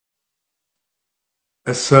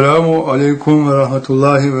Esselamu aleyküm ve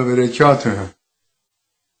rahmetullahi ve berekatühü.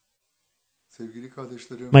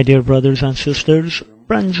 My dear brothers and sisters,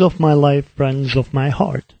 friends of my life, friends of my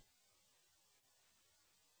heart,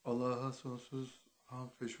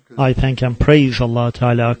 I thank and praise Allah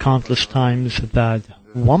Ta'ala countless times that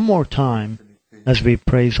one more time, as we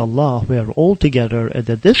praise Allah, we are all together at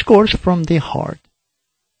the Discourse from the heart.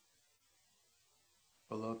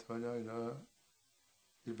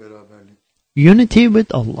 Unity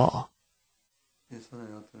with Allah.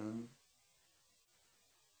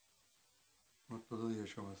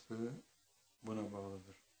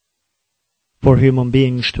 For human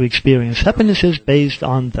beings to experience happiness is based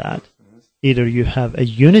on that. Either you have a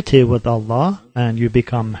unity with Allah and you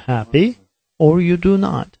become happy, or you do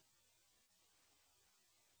not.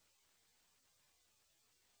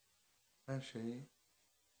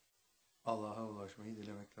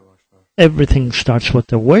 Everything starts with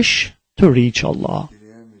the wish to reach Allah.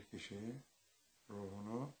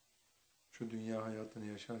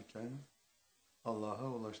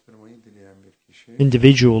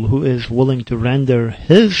 Individual who is willing to render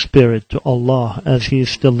his spirit to Allah as he is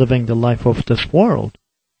still living the life of this world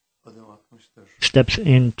steps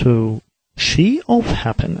into sea of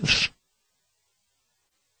happiness.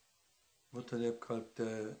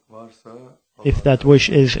 If that wish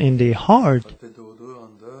is in the heart,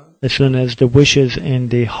 as soon as the wish is in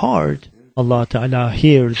the heart, Allah Ta'ala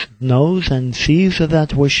hears, knows and sees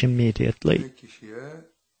that wish immediately.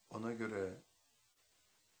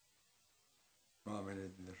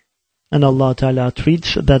 And Allah Ta'ala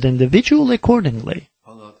treats that individual accordingly.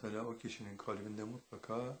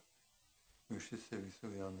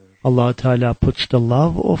 Allah Ta'ala puts the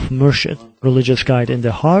love of murshid, religious guide, in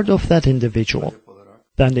the heart of that individual.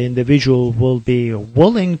 Then the individual will be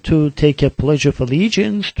willing to take a pledge of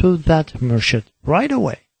allegiance to that murshid right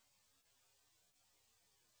away.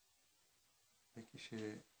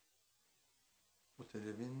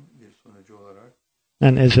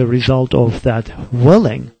 And as a result of that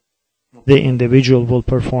willing, the individual will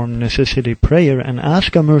perform necessary prayer and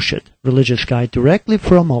ask a murshid, religious guide, directly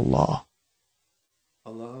from Allah.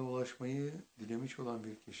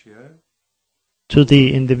 To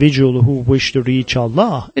the individual who wishes to reach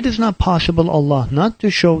Allah, it is not possible Allah not to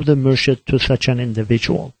show the murshid to such an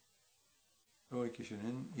individual.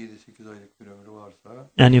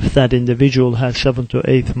 And if that individual has 7 to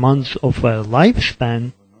 8 months of a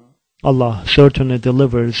lifespan, Allah certainly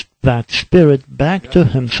delivers that spirit back to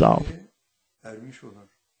himself.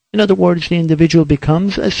 In other words, the individual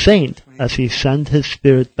becomes a saint as he sent his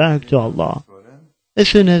spirit back to Allah. As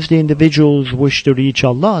soon as the individuals wish to reach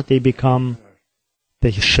Allah, they become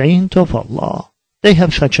the saint of Allah. They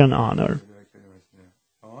have such an honor.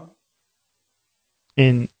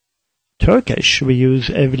 In Turkish, we use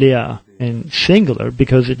evliya in singular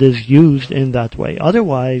because it is used in that way.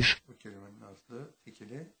 Otherwise,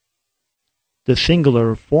 the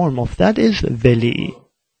singular form of that is veli.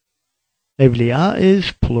 Evliya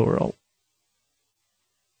is plural.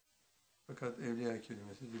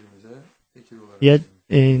 Yet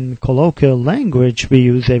in colloquial language we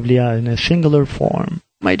use evliya in a singular form.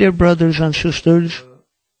 My dear brothers and sisters,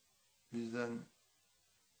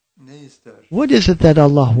 what is it that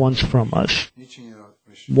Allah wants from us?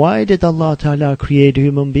 Why did Allah Ta'ala create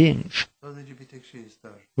human beings?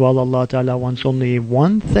 Well, Allah Ta'ala wants only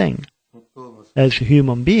one thing. As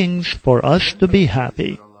human beings, for us to be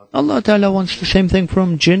happy. Allah Ta'ala wants the same thing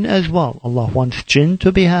from jinn as well. Allah wants jinn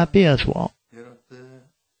to be happy as well.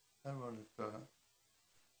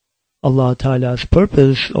 Allah Ta'ala's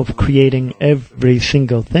purpose of creating every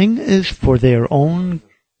single thing is for their own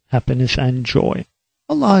happiness and joy.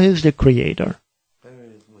 Allah is the creator.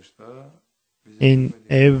 In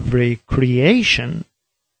every creation,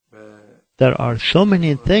 there are so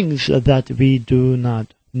many things that we do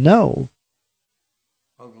not know.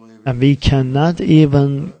 And we cannot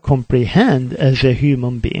even comprehend as a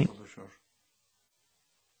human being.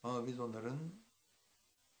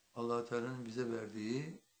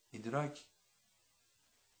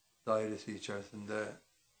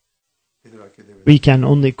 We can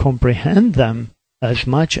only comprehend them as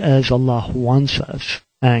much as Allah wants us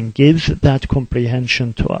and gives that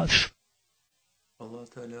comprehension to us.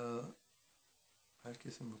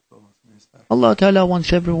 Allah Ta'ala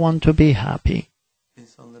wants everyone to be happy.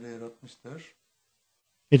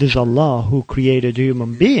 It is Allah who created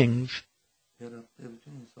human beings,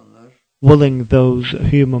 willing those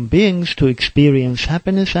human beings to experience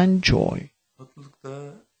happiness and joy.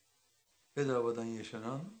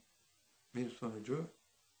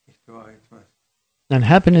 And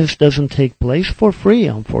happiness doesn't take place for free,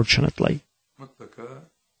 unfortunately.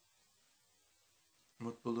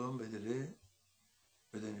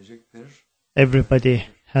 Everybody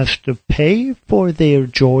has to pay for their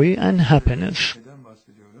joy and happiness.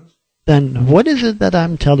 Then what is it that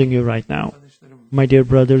I'm telling you right now? My dear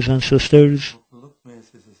brothers and sisters,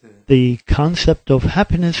 the concept of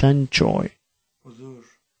happiness and joy,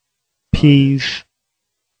 peace,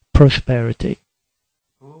 prosperity,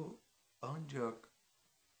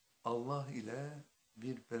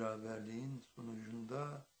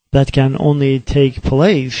 that can only take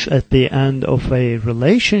place at the end of a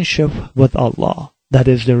relationship with Allah. That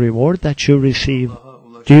is the reward that you receive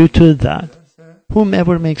due to that.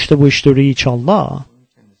 Whomever makes the wish to reach Allah,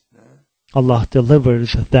 Allah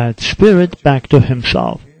delivers that spirit back to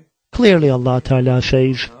Himself. Clearly Allah Ta'ala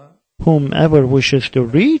says, whomever wishes to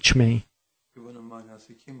reach me,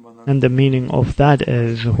 and the meaning of that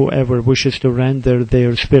is whoever wishes to render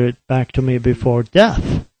their spirit back to me before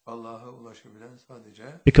death.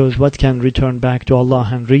 Because what can return back to Allah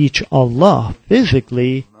and reach Allah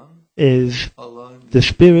physically is the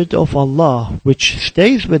Spirit of Allah, which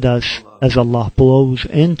stays with us as Allah blows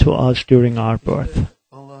into us during our birth.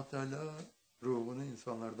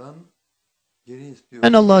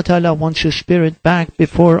 And Allah Ta'ala wants His Spirit back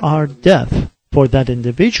before our death, for that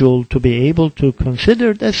individual to be able to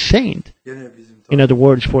consider a saint. In other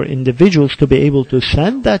words, for individuals to be able to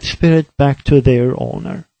send that Spirit back to their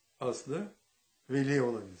owner,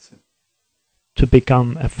 to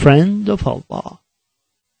become a friend of Allah.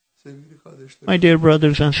 My dear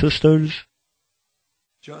brothers and sisters,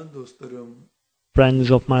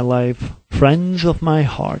 friends of my life, friends of my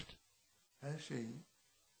heart,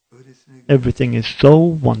 everything is so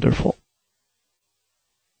wonderful.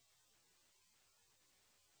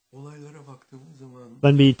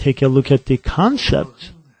 When we take a look at the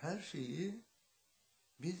concept,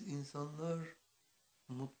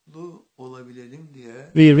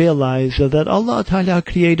 we realize that Allah Ta'ala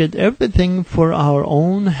created everything for our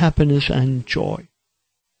own happiness and joy.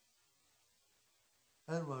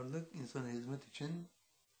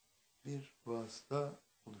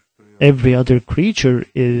 Every other creature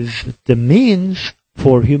is the means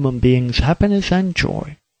for human beings' happiness and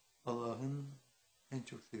joy.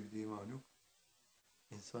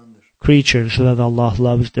 Creatures that Allah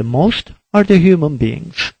loves the most are the human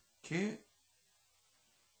beings.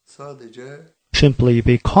 Simply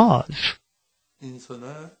because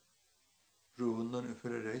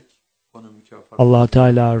Allah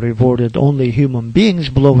Ta'ala rewarded only human beings,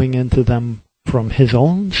 blowing into them from His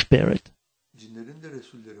own Spirit.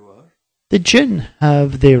 The jinn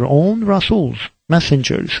have their own Rasuls,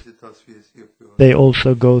 messengers. They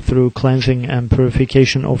also go through cleansing and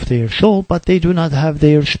purification of their soul, but they do not have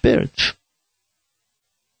their spirits.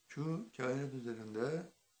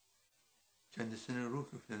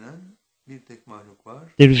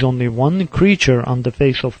 There is only one creature on the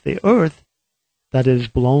face of the earth that is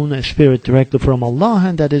blown a spirit directly from Allah,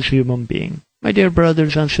 and that is human being. My dear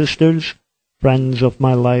brothers and sisters, friends of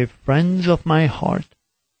my life, friends of my heart,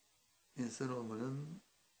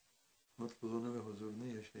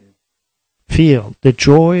 feel the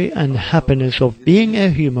joy and happiness of being a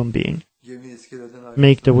human being.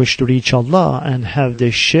 Make the wish to reach Allah and have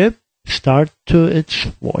the ship start to its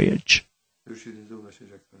voyage.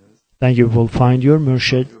 Then you will find your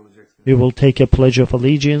Murshid. You will take a pledge of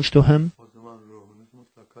allegiance to him.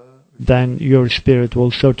 Then your spirit will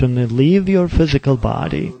certainly leave your physical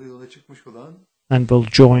body and will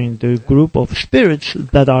join the group of spirits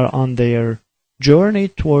that are on their journey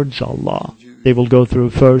towards Allah. They will go through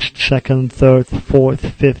first, second, third,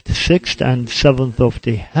 fourth, fifth, sixth, and seventh of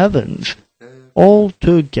the heavens, all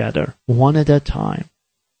together, one at a time.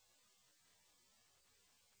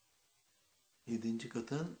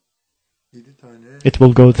 It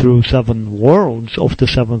will go through 7 worlds of the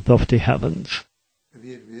seventh of the heavens.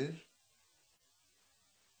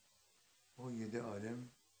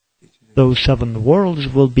 Those 7 worlds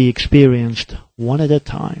will be experienced one at a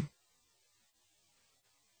time.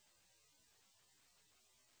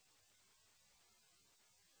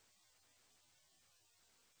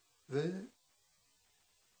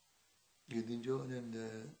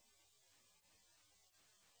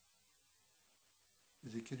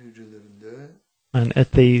 And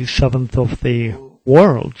at the 7th of the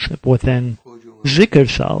worlds, within zikr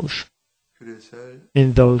cells,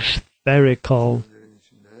 in those spherical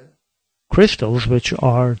crystals which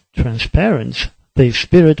are transparent, the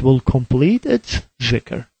spirit will complete its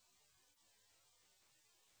zikr.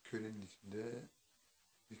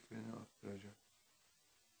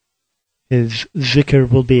 His zikr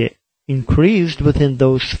will be increased within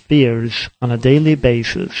those spheres on a daily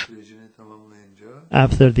basis.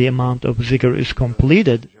 After the amount of zikr is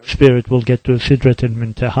completed, spirit will get to Sidrat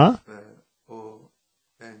al-Muntaha,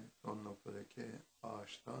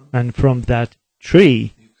 and from that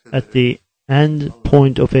tree, at the end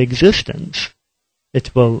point of existence,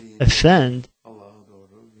 it will ascend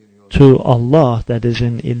to Allah that is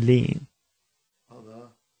in Illin.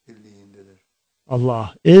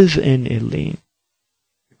 Allah is in Illin.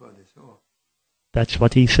 That's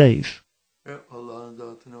what he says.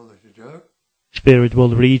 Spirit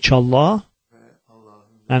will reach Allah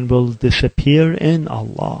and will disappear in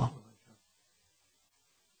Allah.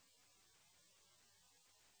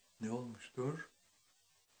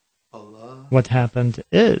 What happened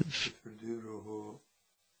is,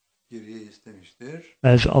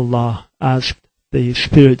 as Allah asked the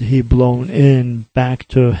spirit he blown in back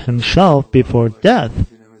to himself before death,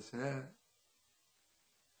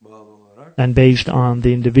 and based on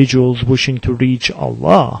the individuals wishing to reach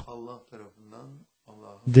Allah,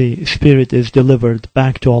 the spirit is delivered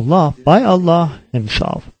back to Allah by Allah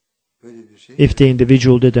himself. If the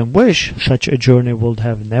individual didn't wish, such a journey would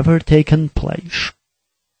have never taken place.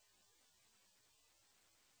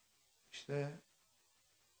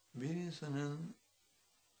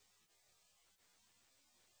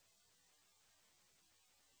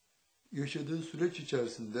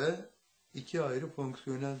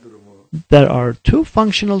 There are two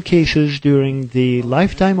functional cases during the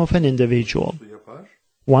lifetime of an individual.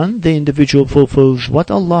 One, the individual fulfills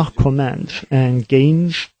what Allah commands and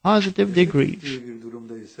gains positive degrees.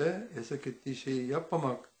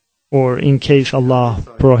 Or in case Allah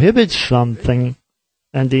prohibits something,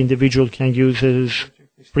 and the individual can use his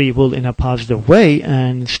free will in a positive way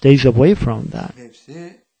and stays away from that.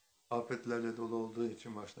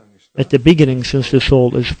 At the beginning, since the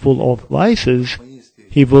soul is full of vices,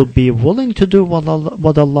 he will be willing to do what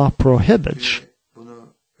Allah prohibits.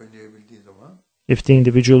 If the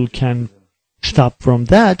individual can stop from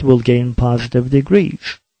that, will gain positive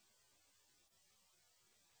degrees.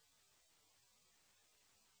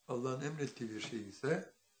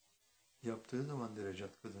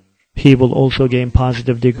 He will also gain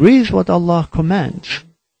positive degrees what Allah commands.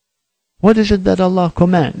 What is it that Allah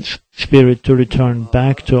commands? Spirit to return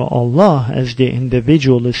back to Allah as the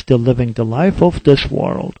individual is still living the life of this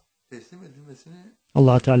world.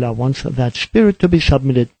 Allah Ta'ala wants that spirit to be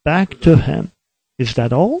submitted back to Him. Is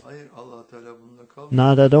that all?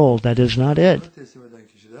 Not at all. That is not it.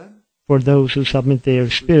 For those who submit their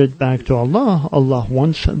spirit back to Allah, Allah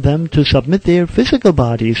wants them to submit their physical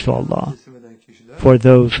bodies to Allah. For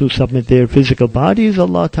those who submit their physical bodies,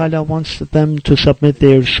 Allah Ta'ala wants them to submit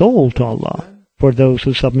their soul to Allah. For those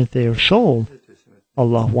who submit their soul,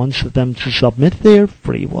 Allah wants them to submit their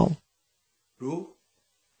free will.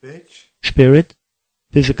 Spirit,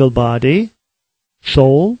 physical body,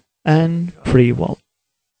 soul, and free will.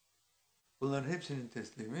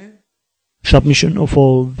 Submission of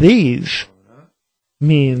all these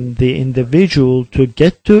mean the individual to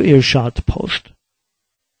get to Irshad post.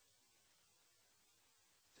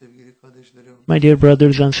 My dear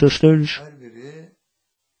brothers and sisters,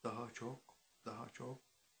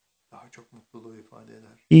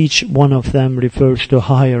 each one of them refers to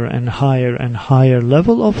higher and higher and higher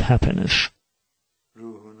level of happiness.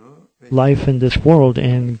 Life in this world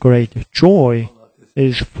in great joy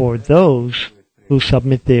is for those who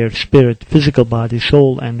submit their spirit, physical body,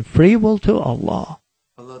 soul, and free will to Allah.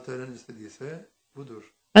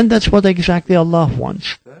 And that's what exactly Allah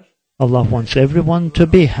wants. Allah wants everyone to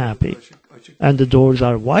be happy. And the doors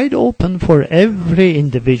are wide open for every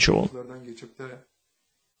individual.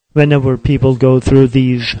 Whenever people go through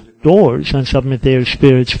these doors and submit their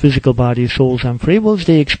spirits, physical bodies, souls, and free wills,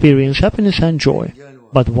 they experience happiness and joy.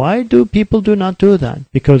 But why do people do not do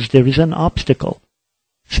that? Because there is an obstacle.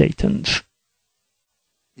 Satan's.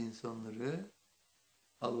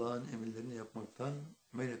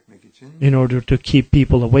 In order to keep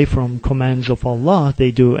people away from commands of Allah,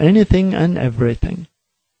 they do anything and everything.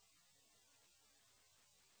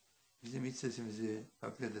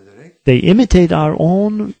 They imitate our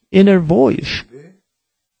own inner voice.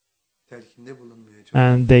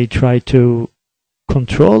 And they try to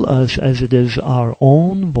control us as it is our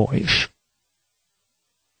own voice.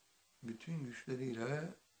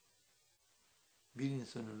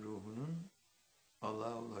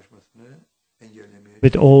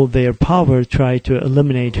 With all their power, try to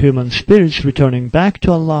eliminate human spirits returning back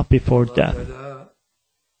to Allah before death.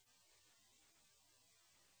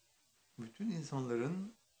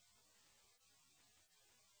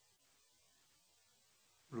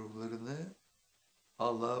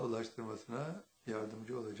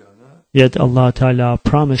 yardımcı olacağına, Yet Allah Ta'ala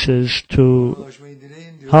promises to ulaşmayı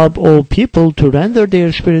dileyin diyor. help all people to render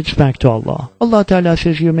their spirits back to Allah. Allah Ta'ala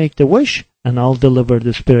says, you make the wish and I'll deliver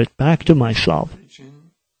the spirit back to myself. Bunun için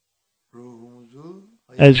ruhumuzu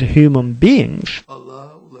As human beings,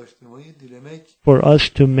 Allah'a ulaştırmayı dilemek for us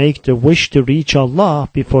to make the wish to reach Allah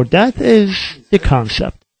before death is the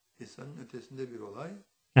concept. insanın ötesinde bir olay.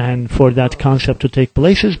 And for that concept to take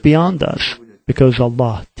place is beyond us, because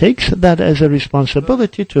Allah takes that as a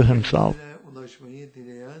responsibility to Himself. Ulaşmayı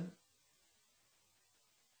dileyen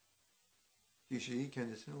kişiyi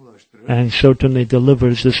kendisine ulaştırır. And certainly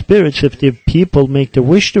delivers the spirits if the people make the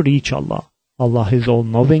wish to reach Allah. Allah is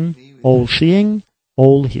all-knowing, all-seeing,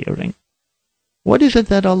 all-hearing. What is it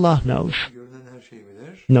that Allah knows? Görünen her şeyi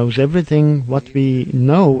bilir. Knows everything what we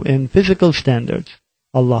know in physical standards.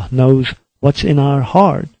 Allah knows what's in our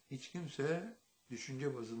heart. Hiç kimse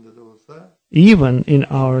düşünce bazında da olsa Even in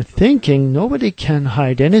our thinking, nobody can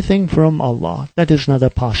hide anything from Allah. That is not a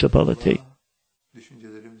possibility.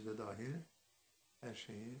 düşüncelerimize dahil her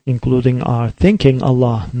şeyi Including our thinking,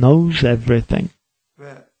 Allah knows everything.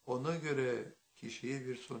 ve ona göre kişiyi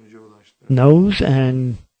bir sonuca ulaştırır. Knows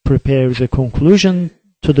and prepares a conclusion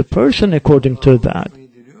to the person according to that.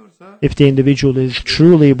 Ulaşmayı diliyorsa If the individual is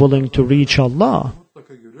truly willing to reach Allah,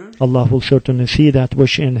 mutlaka görür Allah will certainly see that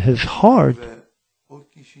wish in his heart, ve o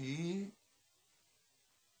kişiyi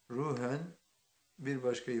ruhen bir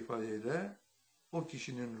başka ifadeyle o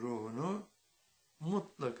kişinin ruhunu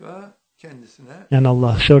mutlaka kendisine and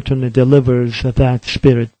Allah certainly delivers that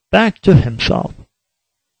spirit back to Himself.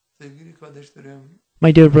 sevgili kardeşlerim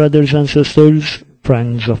My dear brothers and sisters,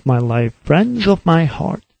 friends of my life, friends of my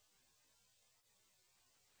heart,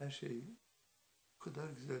 her şey o kadar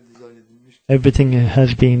güzel dizayn edilmiş ki everything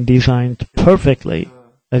has been designed perfectly.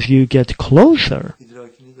 As you get closer,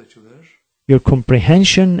 idrakiniz açılır. your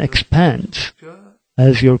comprehension expands.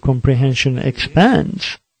 As your comprehension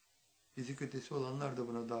expands, Fizik ötesi olanlar da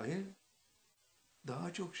buna dahil.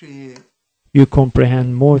 Daha çok şeyi you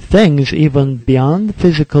comprehend more things even beyond the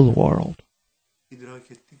physical world.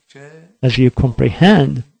 idrak ettikçe As you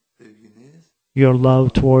comprehend, sevginiz your love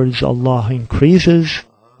towards Allah increases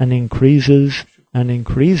and increases and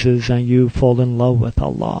increases, and you fall in love with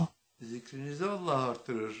Allah. zikrinizi Allah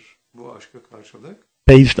artırır bu aşka karşılık.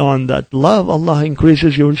 Based on that love, Allah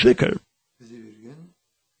increases your zikr. Sizi bir gün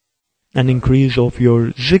An increase of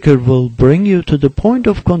your zikr will bring you to the point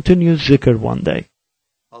of continuous zikr one day.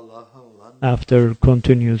 Allah'a olan After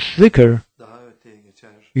continuous zikr, daha öteye geçer.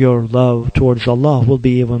 your love towards Allah will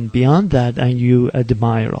be even beyond that, and you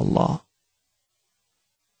admire Allah.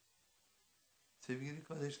 Sevgili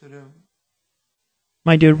kardeşlerim,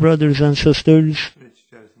 My dear brothers and sisters, süreç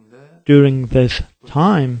içerisinde during this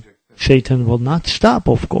time, Satan will not stop,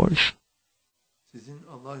 of course. sizin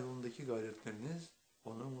Allah yolundaki gayretleriniz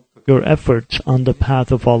onu mutlaka Your efforts on the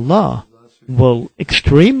path of Allah will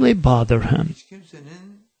extremely bother him. hiç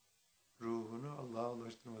kimsenin ruhunu Allah'a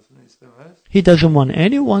ulaştırmasını istemez. He doesn't want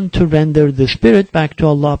anyone to render the spirit back to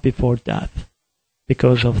Allah before death.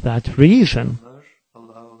 Because of that reason, Onlar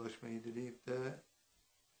Allah'a ulaşmayı dileyip de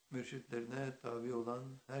mürşitlerine tabi olan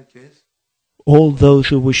herkes all those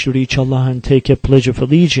who wish to reach Allah and take a pledge of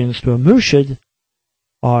allegiance to a murshid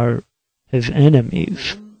are his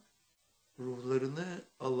enemies. ruhlarını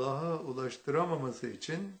Allah'a ulaştıramaması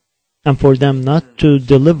için And for them not to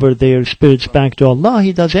deliver their spirits back to Allah,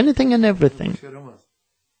 he does anything and everything. başaramaz.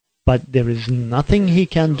 But there is nothing he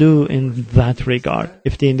can do in that regard.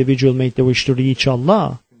 If the individual made the wish to reach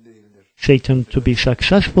Allah, Değildir. Satan to be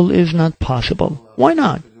successful is not possible. Why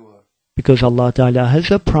not? Sözü var. Because Allah Ta'ala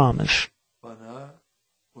has a promise. Bana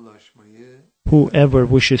ulaşmayı Whoever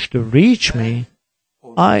wishes to reach me,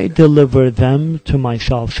 I deliver them to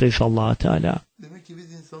myself, says Allah Ta'ala. Demek ki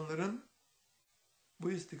biz insanların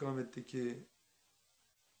bu istikametteki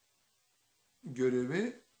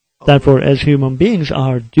görevi Therefore, as human beings,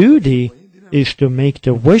 our duty is to make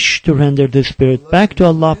the wish to render the spirit back to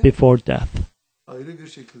Allah before death. ayrı bir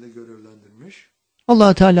şekilde görevlendirmiş.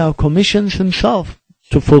 Allah Ta'ala commissions Himself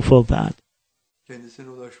to fulfill that. Kendisine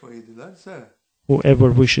ulaşmayı dilerse Whoever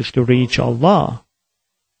wishes to reach Allah,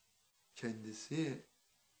 kendisi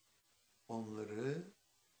onları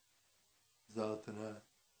zatına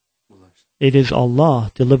ulaştırır. it is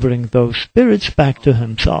Allah delivering those spirits back to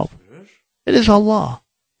Himself. It is Allah.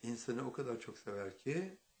 İnsanı o kadar çok sever ki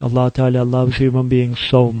Allah Ta'ala loves human beings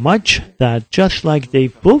so much that just like they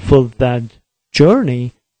fulfill that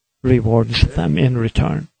journey, rewards them in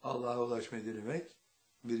return. Allah'a ulaşmayı dilemek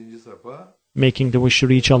birinci safa, Making the wish to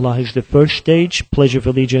reach Allah is the first stage. Pledge of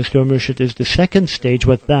allegiance to a murshid is the second stage.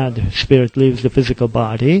 With that, spirit leaves the physical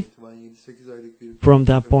body. itibaren 7-8 aylık bir From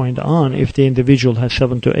that point on, if the individual has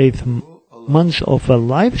 7 to 8 months of a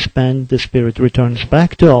lifespan, the spirit returns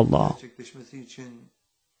back to Allah. Gerçekleşmesi için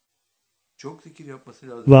çok zikir yapması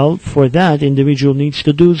lazım. Well, for that, individual needs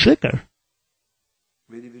to do zikr.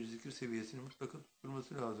 Belli bir zikir seviyesini mutlaka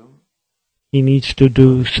tutturması lazım. He needs to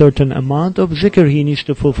do certain amount of zikr. He needs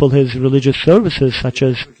to fulfill his religious services, such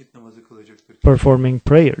as Vakit namazı kılacaktır. performing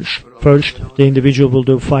prayers. First, the individual will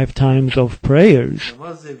do 5 times of prayers.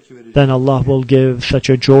 Namaz zevki verecek. Then Allah will give such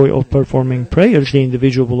a joy of performing prayers. The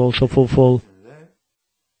individual will also fulfill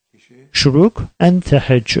Kişi shuruk and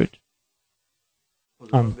tahajjud o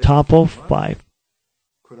zaman on top of 5.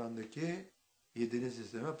 Kur'an'daki 7'li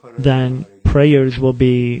sisteme Then prayers will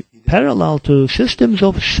be parallel to systems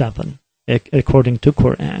of 7, according to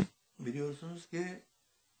Quran. Biliyorsunuz ki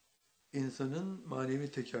insanın manevi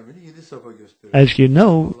tekamülü 7 safa gösteriyor. As you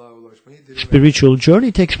know, Allah'a ulaşmayı dilemek. spiritual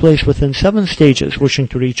journey takes place within 7 stages: wishing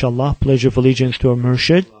to reach Allah, pledge of allegiance to a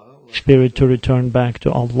murshid, spirit to return back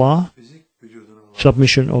to Allah, Fizik vücuduna Allah.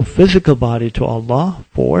 submission of physical body to Allah,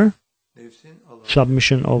 4, Nefsin Allah.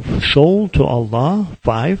 submission of soul to Allah,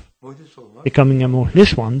 5, Muhlis olmak. becoming a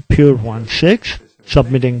muhlis one, pure one, 6,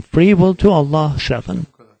 submitting free will to Allah, 7.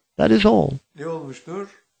 Bu kadar. That is all. Ne olmuştur?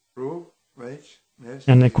 Ruh, veç, nefs.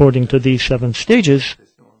 And according to these 7 stages,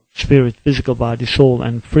 teslim olmuş. spirit, physical body, soul,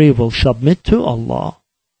 and free will submit to Allah.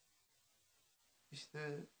 İşte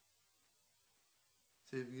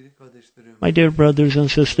sevgili kardeşlerim, My dear brothers and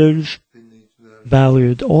sisters, dinleyiciler,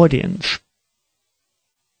 valued audience,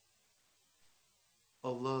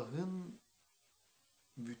 Allah'ın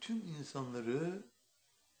bütün insanları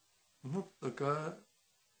mutlaka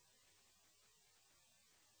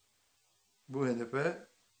bu hedefe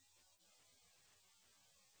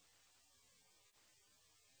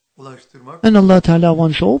ulaştırmak. and Allah Ta'ala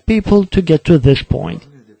wants all people to get to this point.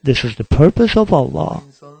 Allah'ın hedefi. This is the purpose of Allah.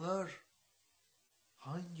 İnsanlar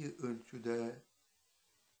hangi ölçüde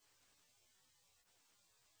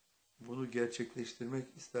bunu gerçekleştirmek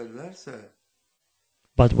isterlerse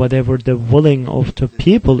But whatever the willing of the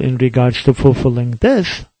people in regards to fulfilling this,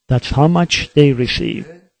 that's how much they receive.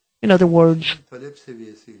 ve In other words, talep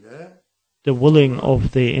seviyesiyle the willing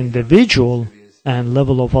of the individual seviyesi and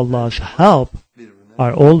level of Allah's help birbirine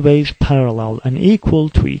are always parallel and equal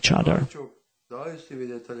to each other. daha üst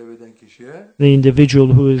seviyede talep eden kişiye The individual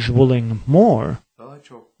who is willing more, daha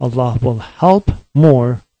çok Allah will help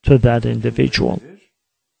more to that individual. verir.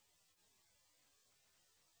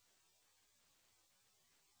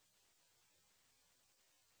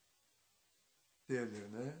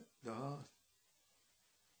 Diğerlerine daha az.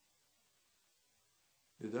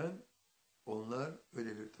 Neden? Onlar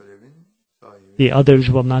öyle bir talebin sahibi. The others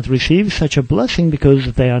will not receive such a blessing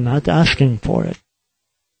because they are not asking for it.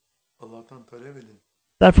 Allah'tan talep edin.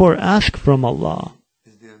 Therefore, ask from Allah,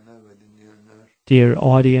 İzleyenler ve dinleyenler. dear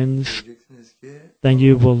audience, Göreceksiniz ki then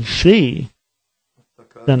you will see,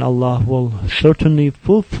 mutlaka then Allah will certainly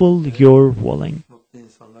fulfill your willing mutlu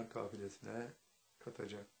insanlar kafilesine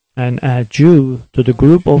katacak. and add you to the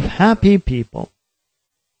group of happy people.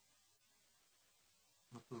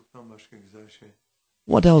 Mutluluktan başka güzel şey.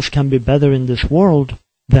 What else can be better in this world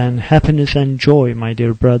than happiness and joy, my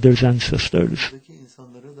dear brothers and sisters? Buradaki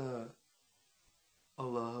insanları da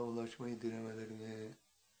Allah'a ulaşmayı dilemelerini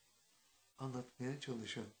anlatmaya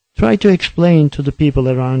çalışın. Try to explain to the people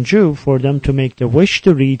around you for them to make the wish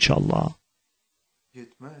to reach Allah.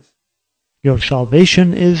 Yetmez. Your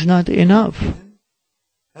salvation is not enough.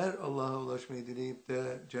 Her Allah'a ulaşmayı dileyip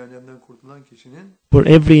de cehennemden kurtulan kişinin For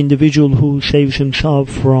every individual who saves himself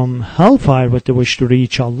from hellfire with the wish to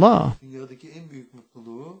reach Allah, dünyadaki en büyük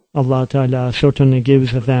mutluluğu Allah Ta'ala certainly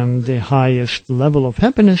gives them the highest level of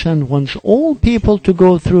happiness and wants all people to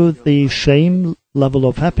go through the same level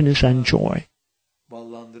of happiness and joy.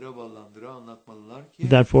 ballandıra ballandıra anlatmalılar ki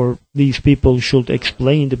Therefore, these people should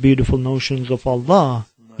explain the beautiful notions of Allah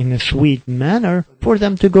in a sweet manner for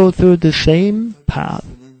them to go through the same path.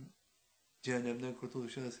 insanın cehennemden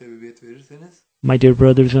kurtuluşuna sebebiyet verirseniz My dear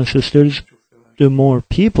brothers and sisters, çok sever. the more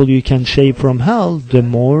people you can save from hell, the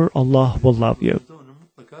more Allah will love you. Onu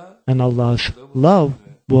mutlaka And Allah's love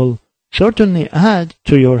will certainly add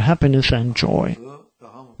to your happiness and joy.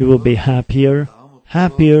 daha mutlu, You will be happier, daha mutlu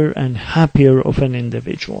happier and happier of an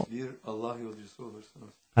individual bir Allah yolcusu olursunuz.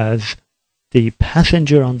 as the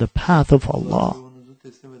passenger on the path of Allah. Ruhunuzu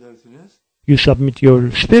teslim edersiniz. You submit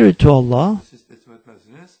your spirit to Allah, Siz teslim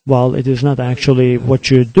etmezsiniz. while it is not actually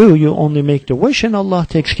what you do. You only make the wish and Allah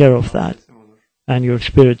takes care of that. Teslim olur. And your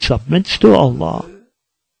spirit submits to Allah.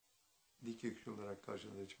 Dik yükü olarak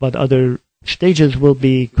karşınıza çıkar. But other stages will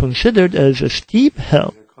be considered as a steep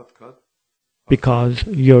hill. Kat kat because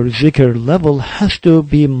your zikr level has to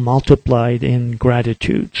be multiplied in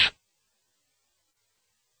gratitudes.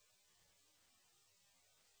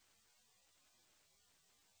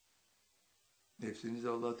 Nefsinizi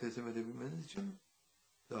Allah'a teslim edebilmeniz için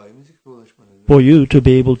daimi zikre ulaşmanız lazım. For you to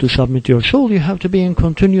be able to submit your soul, you have to be in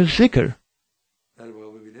continuous zikr.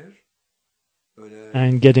 Erbabı bilir. Öyle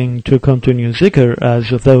And getting to continuous zikr, as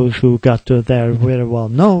those who got to there very well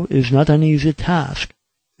know, is not an easy task.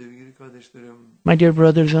 sevgili kardeşlerim, My dear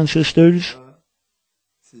brothers and sisters,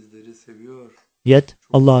 sizleri seviyor yet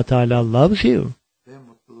Allah Ta'ala loves you ve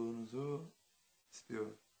mutluluğunuzu istiyor.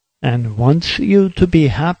 and wants you to be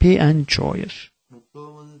happy and joyous. Mutlu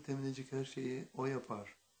olmanızı temin edecek her şeyi O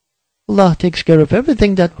yapar. Allah takes care of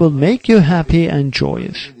everything that will make you happy and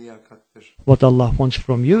joyous. Ve liyakattır. What Allah wants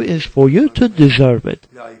from you is for you to deserve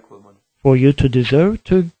it, Layık olmanız. for you to deserve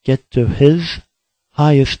to get to His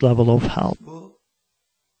highest level of help. Bu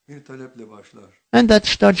bir taleple başlar. And that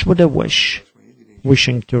starts with a wish, Ulaşmayı dileyin.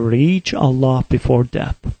 wishing to reach Allah before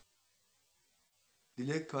death.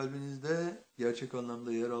 Dilek kalbinizde gerçek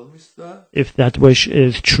anlamda yer almışsa If that wish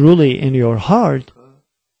is truly in your heart,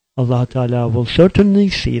 Allah Ta'ala will certainly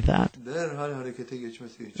see that derhal harekete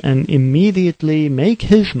geçmesi için and immediately make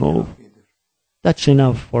His move. kafidir. That's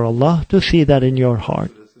enough for Allah to see that in your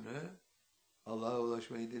heart. Sırasını Allah'a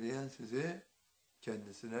ulaşmayı dileyen sizi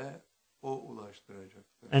kendisine O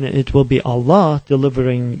ulaştıracaktır. And it will be Allah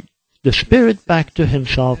delivering the spirit back to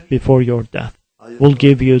Himself before your death. Will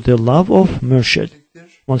give you the love of Murshid.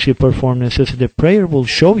 Once you perform necessity prayer, will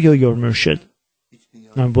show you your Murshid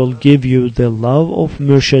and will give you the love of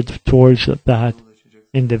Murshid towards that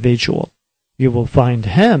individual. You will find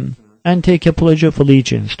him and take a pledge of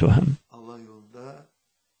allegiance to him. Allah yolunda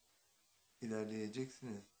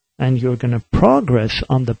ilerleyeceksiniz. And you're going to progress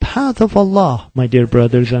on the path of Allah, my dear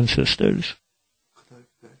brothers and sisters. O kadar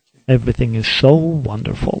güzel ki, Everything is so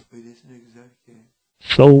wonderful, öylesine güzel ki,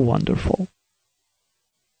 so wonderful.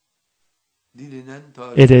 dilinen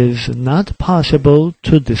tarif. It is not possible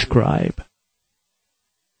to describe.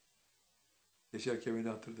 Yaşar Kemal'i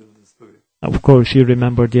hatırladınız tabii. Of course, you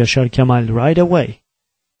remembered Yashar Kemal right away.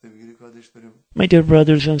 Sevgili kardeşlerim, My dear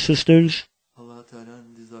brothers and sisters, Allah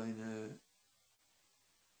Teala'nın dizaynı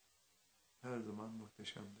her zaman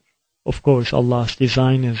muhteşemdir. of course, Allah's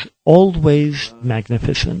design is always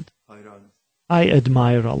magnificent. Hayranız. I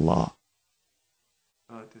admire Allah.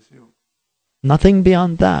 Daha ötesi yok. Nothing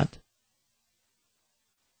beyond that.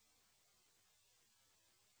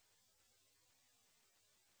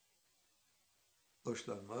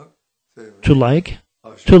 Hoşlanmak, sevmek, To like,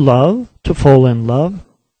 aşık. to love, to fall in love,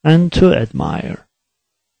 and to admire.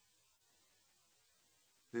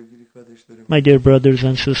 Sevgili kardeşlerim, My dear brothers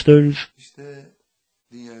and sisters, işte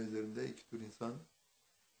dünya üzerinde iki tür insan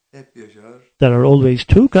hep yaşar. there are always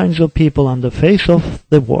two kinds of people on the face of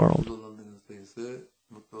the world. Mutlu olanların sayısı,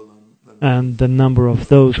 mutlu olanların And the number of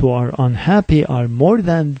those who are unhappy are more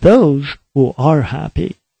than those who are happy.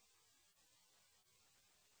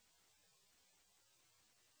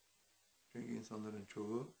 çünkü insanların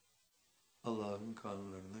çoğu Allah'ın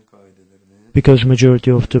kanunlarını, kaidelerini Because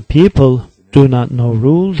majority of the people do not know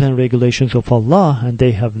rules and regulations of Allah, and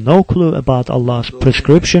they have no clue about Allah's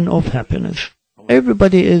prescription of happiness.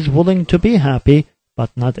 Everybody is willing to be happy, but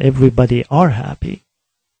not everybody are happy.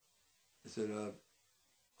 mesela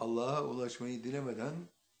Allah'a ulaşmayı dilemeden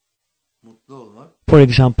mutlu olmak For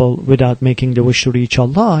example, without making the wish to reach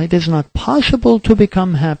Allah, it is not possible to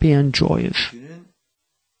become happy and joyous. kişinin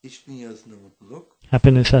iç dünyasında mutluluk,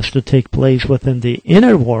 Happiness has to take place within the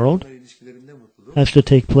inner world, ilişkilerinde mutluluk has to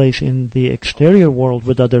take place in the exterior world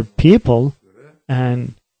with other people, göre and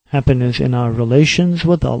happiness in our relations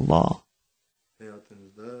with Allah.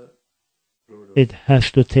 hayatınızda rol It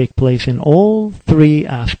has to take place in all three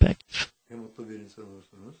aspects. hem mutlu bir insan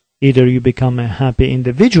olursunuz. Either you become a happy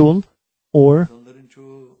individual or İnsanların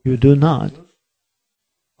çoğu you do not.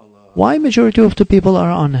 Allah'a Why majority of the people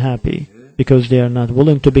are unhappy? Because they are not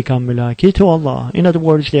willing to become mulaki to Allah. In other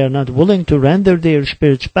words, they are not willing to render their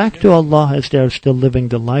spirits back to Allah as they are still living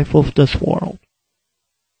the life of this world.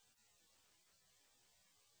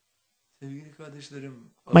 sevgili kardeşlerim,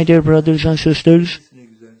 My dear brothers and sisters, ne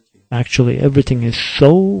güzel ki actually everything is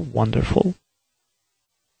so wonderful.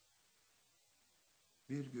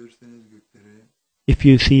 bir görseniz gökleri, If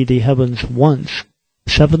you see the heavens once,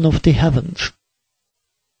 seven of the heavens,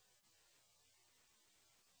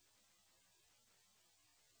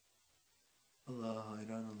 Allah'a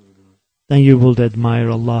hayran olurdunuz. then you will admire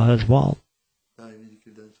Allah as well. Daimi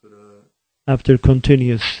zikirden sonra After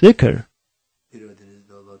continuous zikr,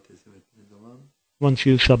 iradenizde Allah'a teslim ettiğiniz zaman once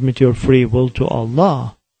you submit your free will to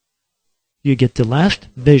Allah, you get the last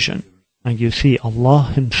vision. and you see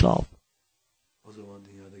Allah Himself. O zaman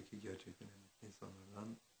dünyadaki gerçekten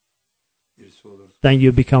insanlardan birisi olursun. Then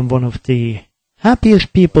you become one of the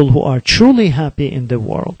happiest people who are truly happy in the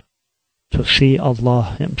world, to see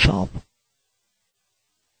Allah Himself.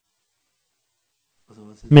 O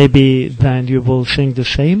zaman siz Maybe then you will sing the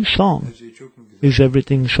same song. her şey çok mu güzel? Is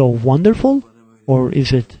everything so wonderful? Or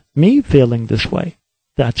is it me feeling this way?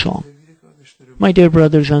 That song. Sevgili kardeşlerim, My dear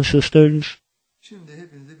brothers and sisters, şimdi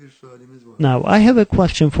hepinize bir sualimiz var. now I have a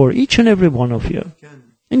question for each and every one of you.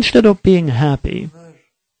 Instead of being happy, Bunlar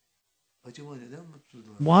acaba neden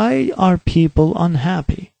mutsuzlar? why are people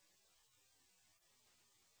unhappy?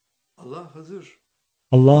 Allah hazır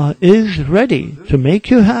Allah is ready to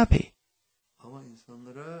make you happy, ama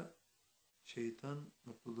insanlara şeytan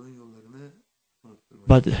mutluluğun yollarını unutturmayı.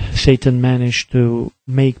 but Satan managed to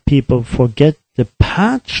make people forget the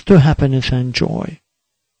paths to happiness and joy.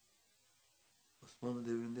 Osmanlı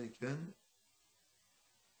devrindeyken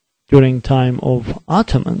During time of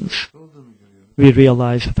Ottomans, ne olduğunu görüyorum. we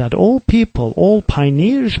realized that all people, all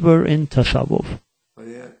pioneers were in tasawwuf.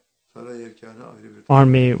 Saray erkanı ayrı bir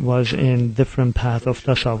Army was in different path of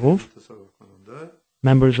tasawwuf. tasavvuf konumunda.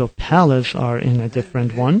 Members of palace are in a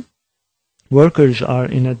different one. Workers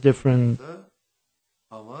are in a different,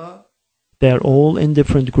 Ama they're all in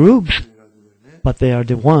different groups, iradelerine but they are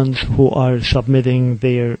the ones who are submitting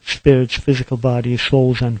their spirits, physical bodies,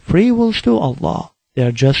 souls, and free wills to Allah. They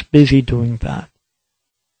are just busy doing that.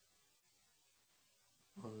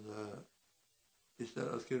 onu da ister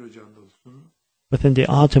asker ocağında olsun, Within the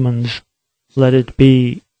Ottomans, let it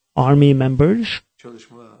be army members,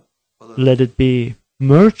 çalışma alanı, let it be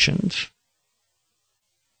merchants,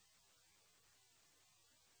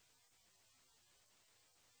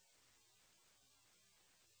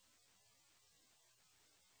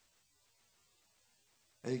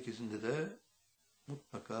 her ikisinde de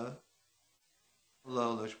mutlaka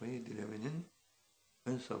Allah'a ulaşmayı dilemenin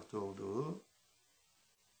ön safta olduğu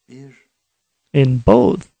bir in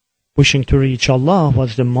both, wishing to reach Allah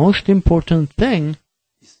was the most important thing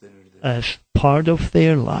istenirdi. as part of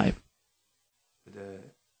their life. Ve de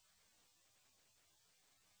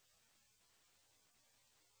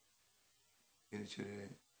Yeniçeri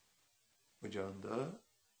Ocağı'nda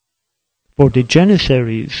For the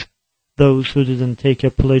Janissaries, those who didn't take a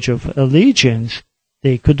pledge of allegiance,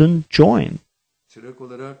 they couldn't join. çırak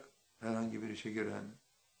olarak herhangi bir işe giren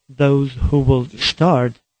Those who will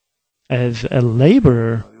start as a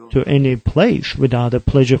laborer to any place without a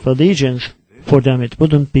pledge of allegiance, for them it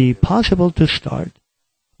wouldn't be possible to start.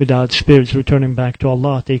 Without spirits returning back to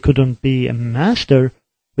Allah, they couldn't be a master.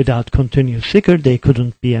 Without continuous zikr, they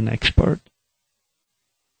couldn't be an expert.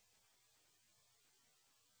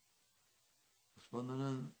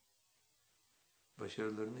 Osmanlı'nın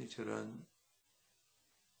başarılarını içeren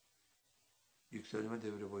yükselme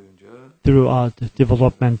devri boyunca Throughout the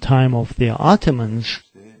development time of the Ottomans,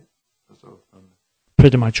 hepsi tasavvuftan.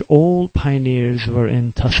 pretty much all pioneers were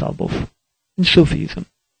in tasawwuf, in Sufism.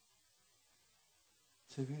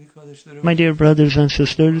 Sevgili kardeşlerim, My dear brothers and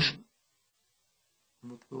sisters,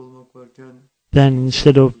 mutlu olmak varken then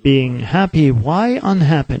instead of being happy, why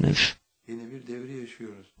unhappiness? yeni bir devri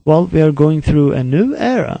yaşıyoruz. Well, we are going through a new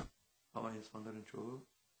era, Ama insanların çoğu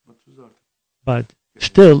mutsuz artık. but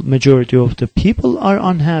still majority of the people are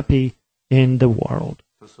unhappy in the world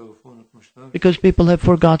Tasavvufu unutmuşlar. because people have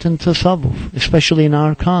forgotten tasawwuf, especially in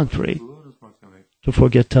our country. Mutluluğu unutmak demek. To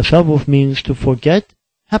forget tasawwuf means to forget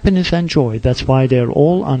happiness and joy. That's why they're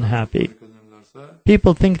all unhappy. Para kazanırlarsa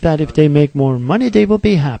People think that if they make more money, they will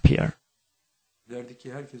be happier. derdi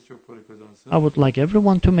ki herkes çok para kazansın. I would like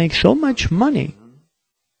everyone to make so much money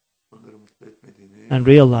Onları mutlu etmediğini, and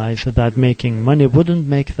realize that making money wouldn't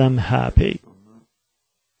make them happy, onu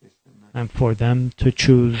isteyenler. and for them to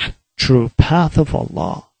choose true path of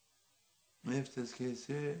Allah. Nefs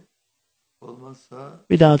tezkiyesi olmazsa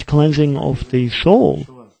Without cleansing of the soul,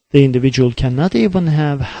 olmaz. the individual cannot even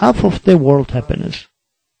have half of the world happiness.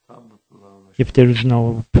 Tam mutluluğa ulaşır. If there is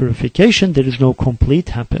no purification, there is no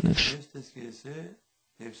complete happiness. Nefs tezkiyesi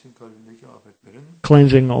nefsin kalbindeki afetlerin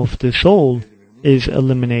Cleansing of the soul is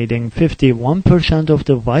eliminating 51% of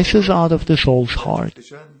the vices out of the soul's heart.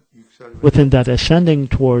 gerçekleşen yükselme Within that ascending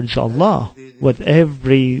towards Allah, with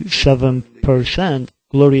every 7%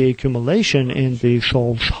 glory accumulation in the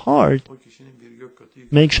soul's heart, o kişinin bir gök katı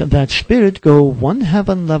makes that spirit go one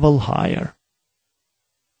heaven level higher.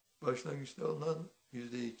 başlangıçta alınan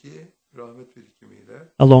 %2 rahmet birikimiyle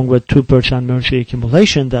Along with 2% mercy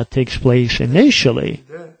accumulation that takes place initially,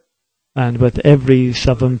 bir de and with every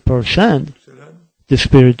 7%, yükselen the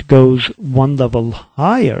spirit goes one level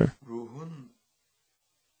higher. ruhun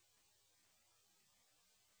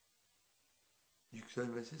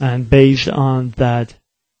yükselmesi And based on that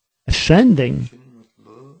ascending, kişinin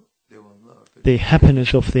mutluluğu devamlı artacak. the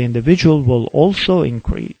happiness of the individual will also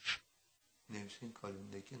increase, Nefsin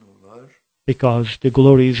kalbindeki nurlar because the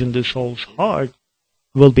glories in the soul's heart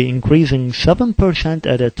will be increasing 7%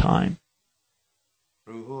 at a time,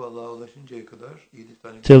 ruhu Allah'a ulaşıncaya kadar 7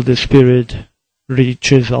 tane till the spirit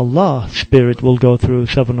reaches Allah. Spirit will go through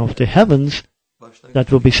 7 of the heavens.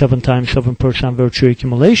 That will be 7 times 7% virtue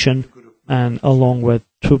accumulation, and along with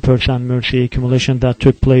 2% mercy accumulation that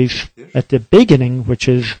took place at the beginning, which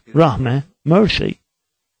is rahmah, mercy,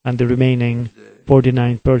 and the remaining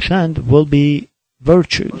 49% will be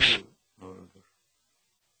virtues, nurudur.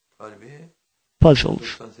 Kalbi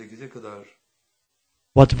puzzles. 98'e kadar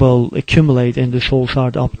What will accumulate in the soul's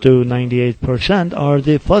heart up to 98% are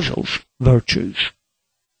the puzzles, virtues.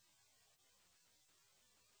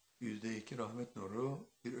 %2 rahmet nuru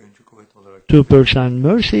bir öncü kuvvet olarak 2%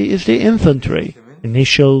 mercy is the infantry.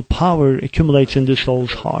 Initial power accumulates in the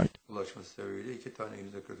soul's heart. ulaşması sebebiyle 2 tane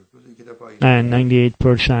 %49, 2 defa And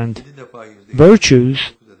 98% 7 defa %9 virtues,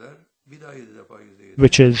 eder. Bir daha 7 defa %7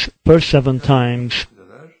 which is first 7 times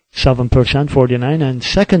eder. 7%, 49, and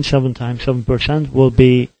second 7 times 7% will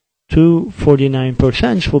be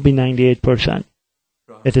 249% will be 98%.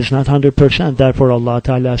 It is not 100%, therefore Allah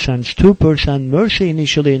Ta'ala sends 2% mercy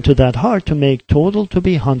initially into that heart to make total to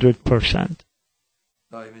be 100%.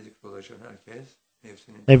 Daimi zikre ulaşan herkes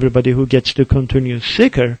nefsinin Everybody who gets to continuous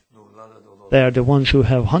zikr, nurlarla dolu they are the ones who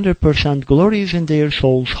have 100% glories in their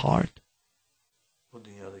soul's heart. bu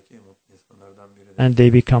dünyadaki en mutlu insanlardan biridir. And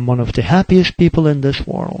they become one of the happiest people in this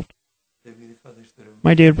world. Sevgili kardeşlerim,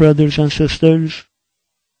 My dear brothers and sisters,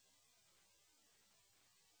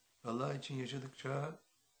 Allah için yaşadıkça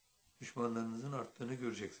düşmanlarınızın arttığını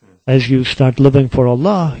göreceksiniz. as you start living for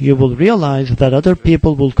Allah, you will realize that other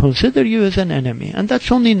people will consider you as an enemy, and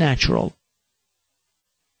that's only natural.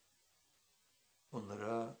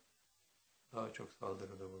 Onlara daha çok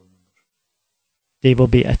saldırıda bulunur. They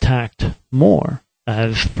will be attacked more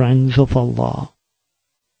as friends of Allah.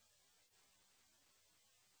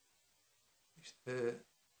 İşte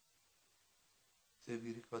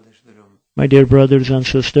sevgili kardeşlerim, My dear brothers and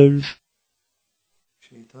sisters,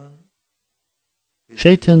 şeytan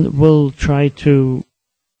Satan will try to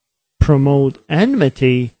promote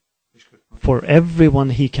enmity kışkırtmak for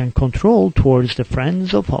everyone he can control towards the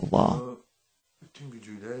friends of Allah. bunu bütün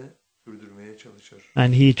gücüyle sürdürmeye çalışır.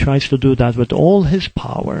 And he tries to do that with all his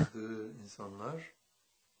power. Bazı insanlar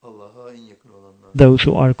Allah'a en yakın olanlar. Those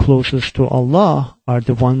who are closest to Allah are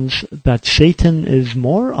the ones that Satan is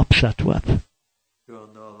more upset with. Şu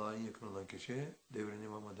anda Allah'a en yakın olan kişi devrin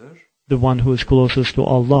imamıdır. The one who is closest to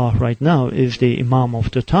Allah right now is the Imam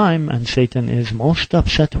of the time, and Satan is most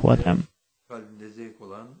upset with him. Kalbinde zevk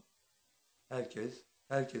olan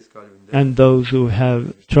herkes kalbinde And those who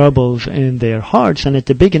have troubles in their hearts, and at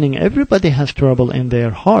the beginning everybody has trouble in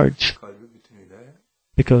their hearts, kalbi bütünüyle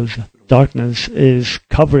because darkness is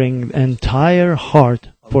covering the entire heart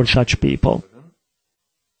for such people.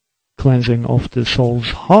 Cleansing of the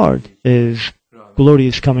soul's heart is glory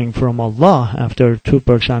is coming from Allah after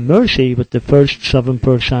 2% mercy, with the first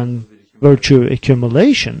 7% virtue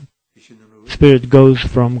accumulation. Spirit goes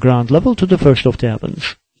from ground level to the first of the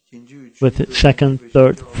heavens. With second,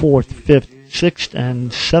 third, fourth, fifth, sixth,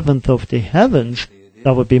 and seventh of the heavens,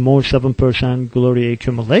 that would be more 7% glory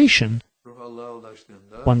accumulation. ruh Allah'a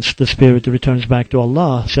ulaştığında Once the spirit returns back to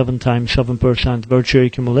Allah, 7 times 7% virtue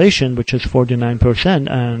accumulation, which is 49%,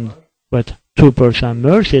 and with 2%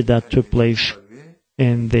 mercy that took place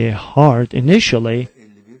in the heart initially,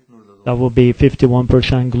 51 nurda that will be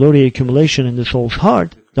 51% glory accumulation in the soul's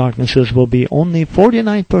heart. Darknesses will be only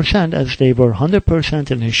 49% as they were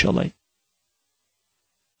 100% initially.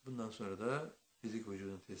 bundan sonra da fizik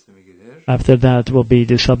vücudun teslimi gelir. After that will be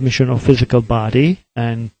the submission of physical body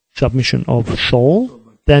and submission of soul.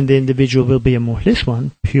 Then the individual will be a muhlis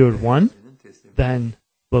one, pure one. Senin teslimi. Then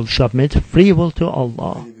will submit free will to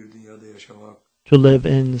Allah. Böyle bir dünyada yaşamak To live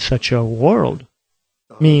in such a world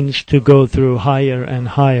means to go through higher and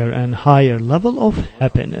higher and higher level of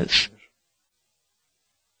happiness.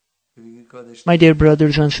 sevgili kardeşlerim, My dear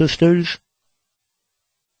brothers and sisters,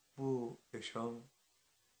 bu yaşam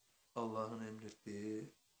Allah'ın emrettiği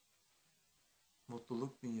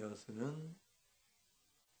mutluluk dünyasının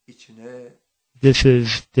içine this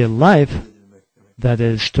is the life edilmek demek. that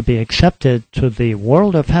is to be accepted to the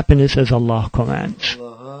world of happiness as Allah commands.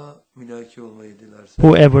 Allah'a mülaki olmayı dilerse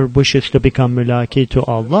Whoever wishes to become mulaki to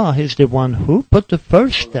Allah is the one who put the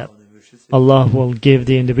first step. Allah'ın mürşid Allah will give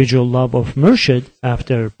the individual love of murshid.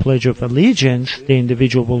 After pledge of allegiance, the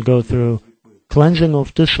individual will go through cleansing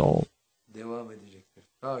of the soul. devam edecektir.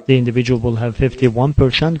 the individual will have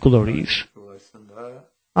 51% glories ulaşsın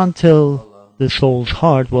until the soul's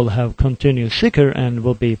heart will have continuous zikr and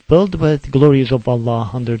will be filled with glories of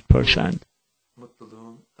Allah 100%.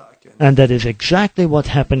 mutluluğun ta kendisi. And that is exactly what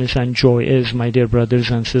happiness and joy is, my dear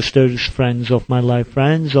brothers and sisters, friends of my life,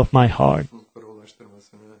 friends of my heart. Mutluluklara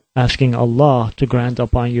ulaştırmasını Asking Allah to grant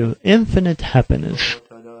upon you infinite happiness,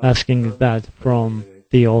 asking that from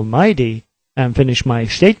the Almighty, and finish my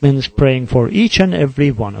statements praying for each and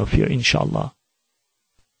every one of you, inshallah.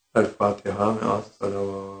 El Fatiha ve as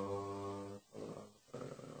salavat.